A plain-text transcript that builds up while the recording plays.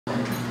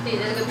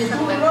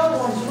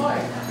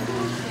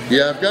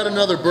Yeah, I've got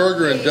another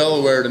burger in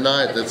Delaware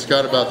tonight that's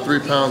got about 3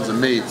 pounds of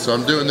meat, so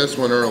I'm doing this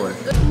one early.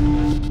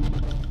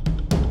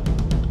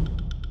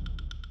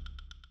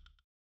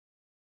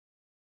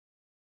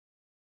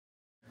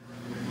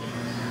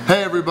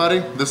 Hey everybody,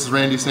 this is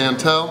Randy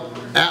Santel,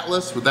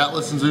 Atlas with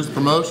Atlas and Zeus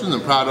Promotions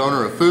and proud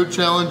owner of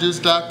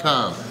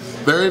foodchallenges.com.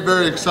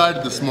 Very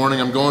excited this morning.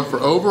 I'm going for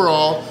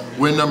overall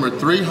win number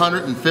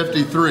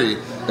 353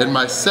 and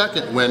my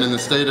second win in the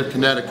state of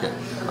Connecticut.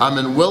 I'm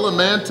in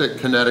Willimantic,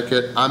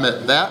 Connecticut. I'm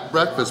at that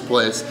breakfast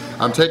place.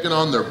 I'm taking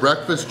on their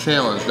breakfast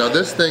challenge. Now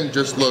this thing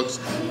just looks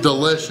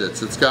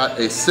delicious. It's got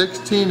a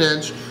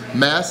 16-inch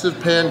massive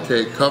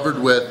pancake covered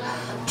with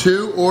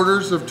 2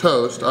 orders of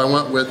toast. I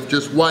went with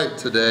just white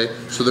today,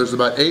 so there's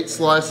about 8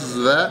 slices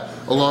of that,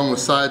 along with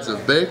sides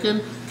of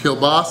bacon,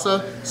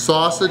 kielbasa,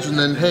 sausage, and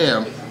then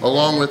ham,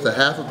 along with a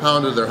 ½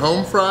 pound of their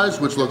home fries,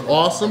 which look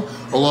awesome,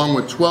 along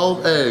with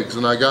 12 eggs,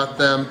 and I got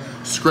them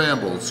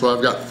scrambled. So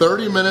I've got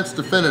 30 minutes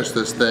to finish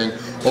this thing.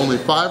 Only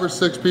 5 or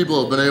 6 people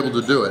have been able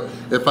to do it.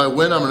 If I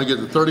win, I'm going to get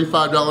the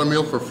 $35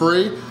 meal for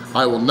free.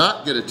 I will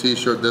not get a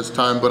t-shirt this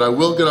time, but I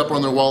will get up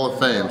on their wall of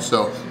fame.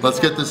 So let's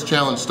get this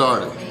challenge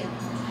started.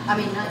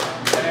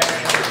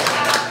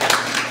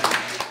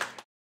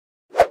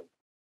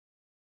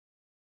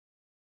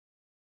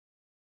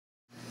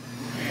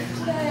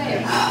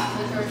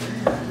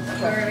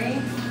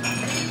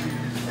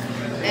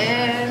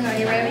 And are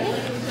you ready?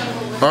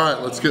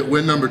 Alright, let's get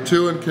win number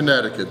 2 in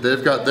Connecticut.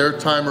 They've got their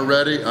timer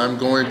ready. I'm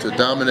going to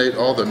dominate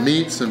all the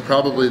meats and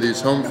probably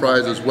these home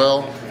fries as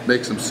well.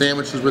 Make some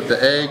sandwiches with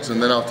the eggs,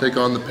 and then I'll take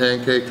on the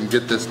pancake and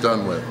get this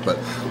done with. But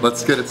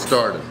let's get it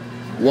started.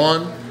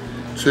 1,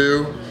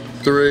 2,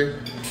 3,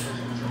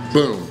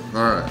 boom.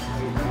 Alright.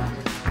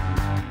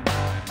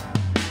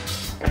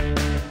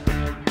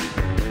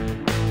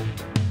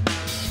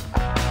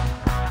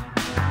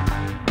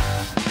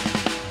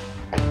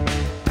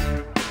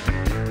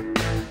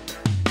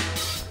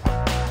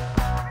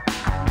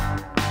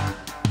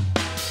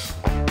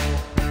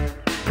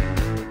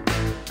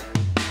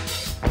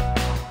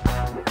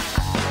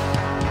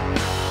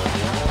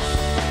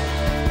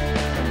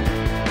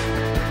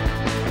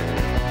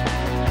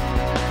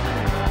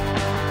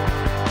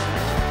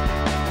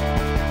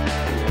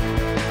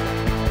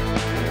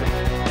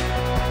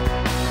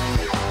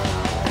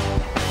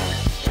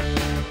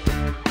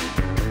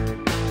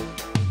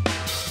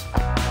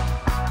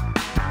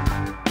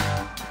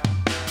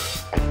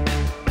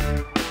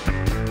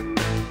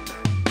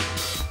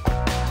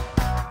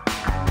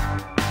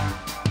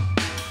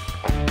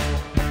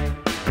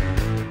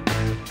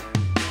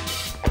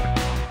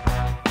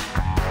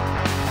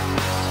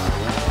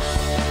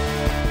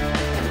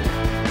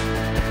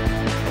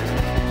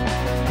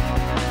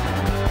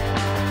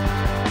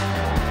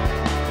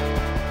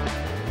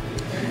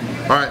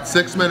 Alright,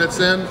 6 minutes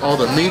in, all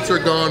the meats are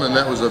gone, and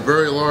that was a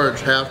very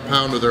large ½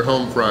 pound of their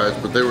home fries,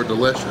 but they were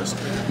delicious.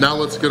 Now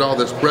let's get all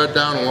this bread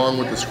down along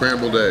with the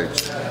scrambled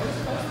eggs.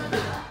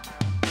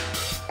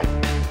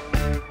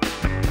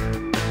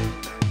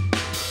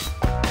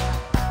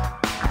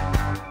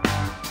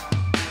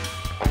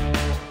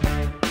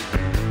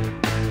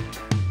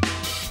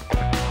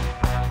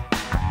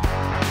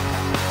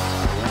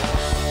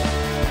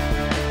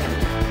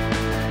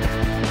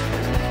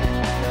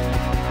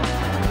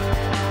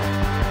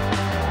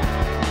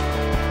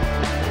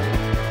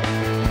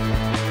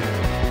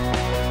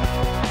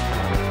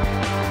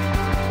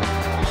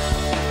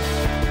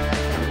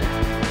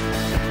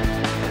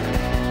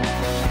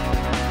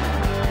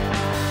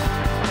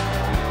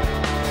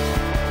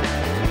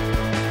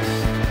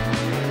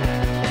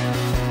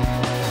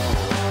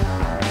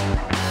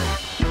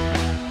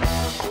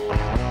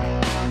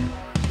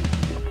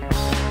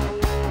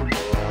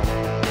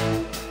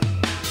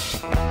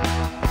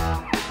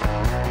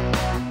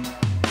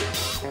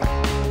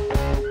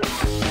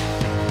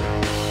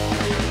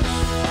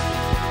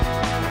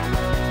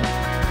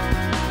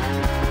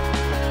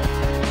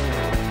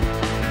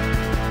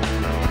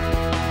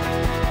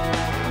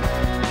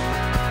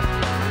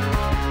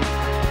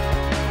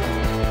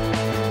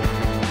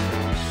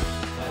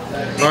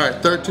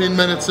 Alright, 13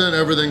 minutes in,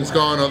 everything's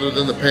gone other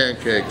than the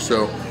pancake.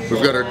 So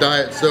we've got our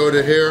diet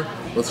soda here.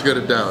 Let's get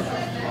it down.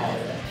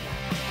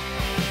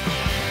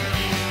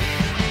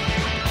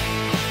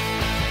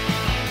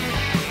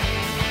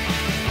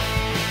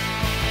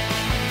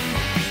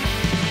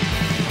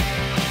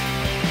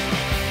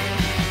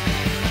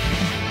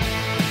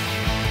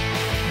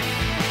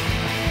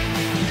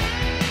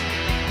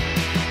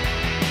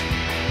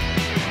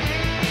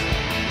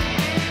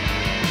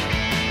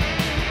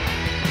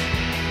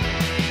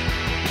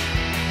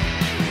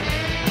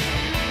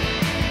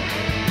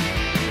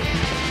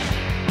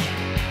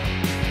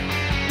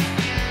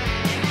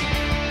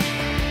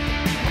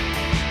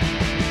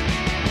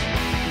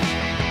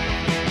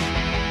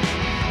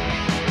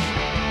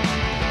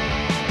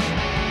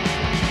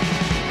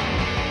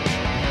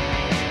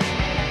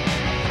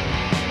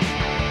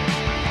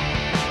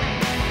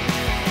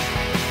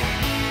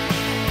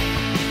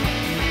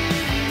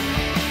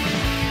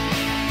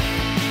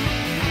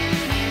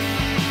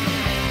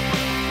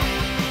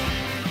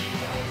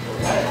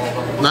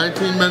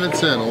 19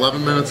 minutes in,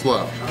 11 minutes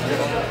left.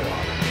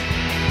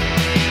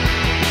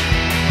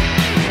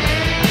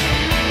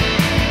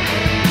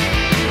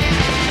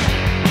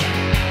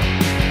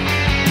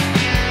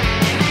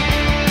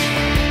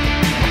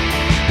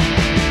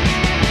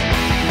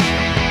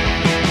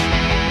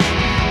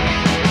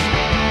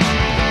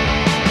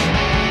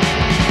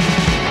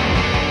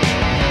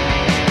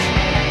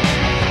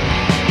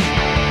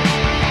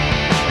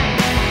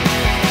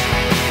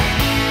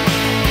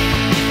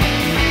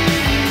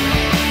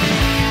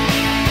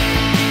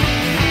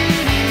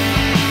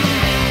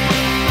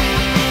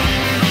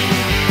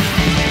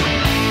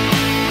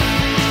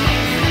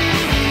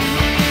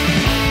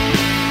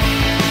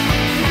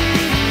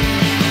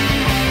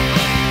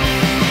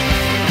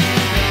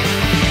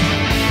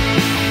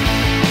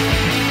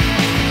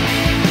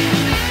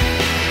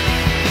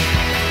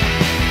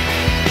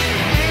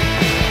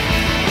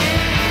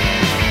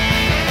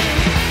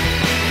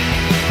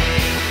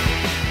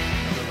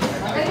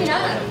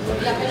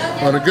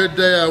 On a good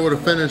day, I would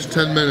have finished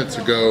 10 minutes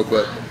ago,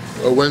 but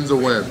a win's a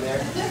win.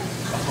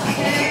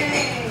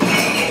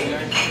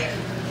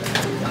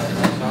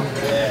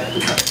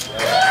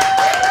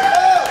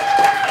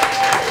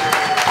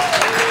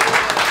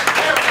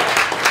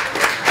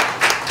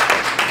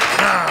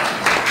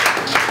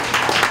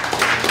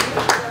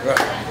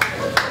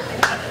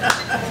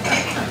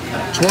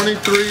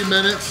 23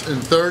 minutes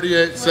and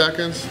 38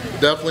 seconds.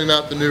 Definitely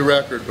not the new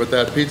record, but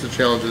that pizza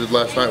challenge I did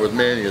last night with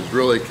Manny is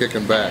really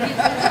kicking back.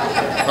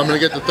 I'm going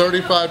to get the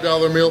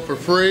 $35 meal for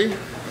free.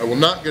 I will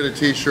not get a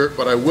t-shirt,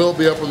 but I will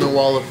be up on the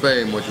Wall of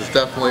Fame, which is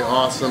definitely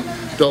awesome.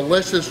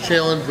 Delicious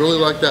challenge. Really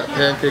like that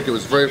pancake. It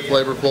was very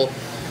flavorful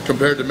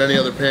compared to many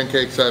other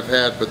pancakes I've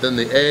had, but then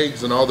the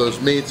eggs and all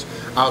those meats,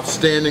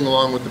 outstanding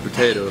along with the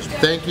potatoes.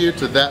 Thank you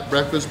to That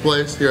Breakfast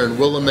Place here in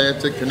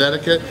Willimantic,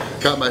 Connecticut.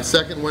 Got my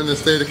second win in the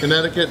state of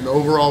Connecticut, an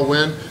overall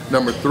win,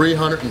 number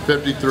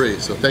 353.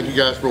 So thank you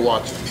guys for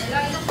watching.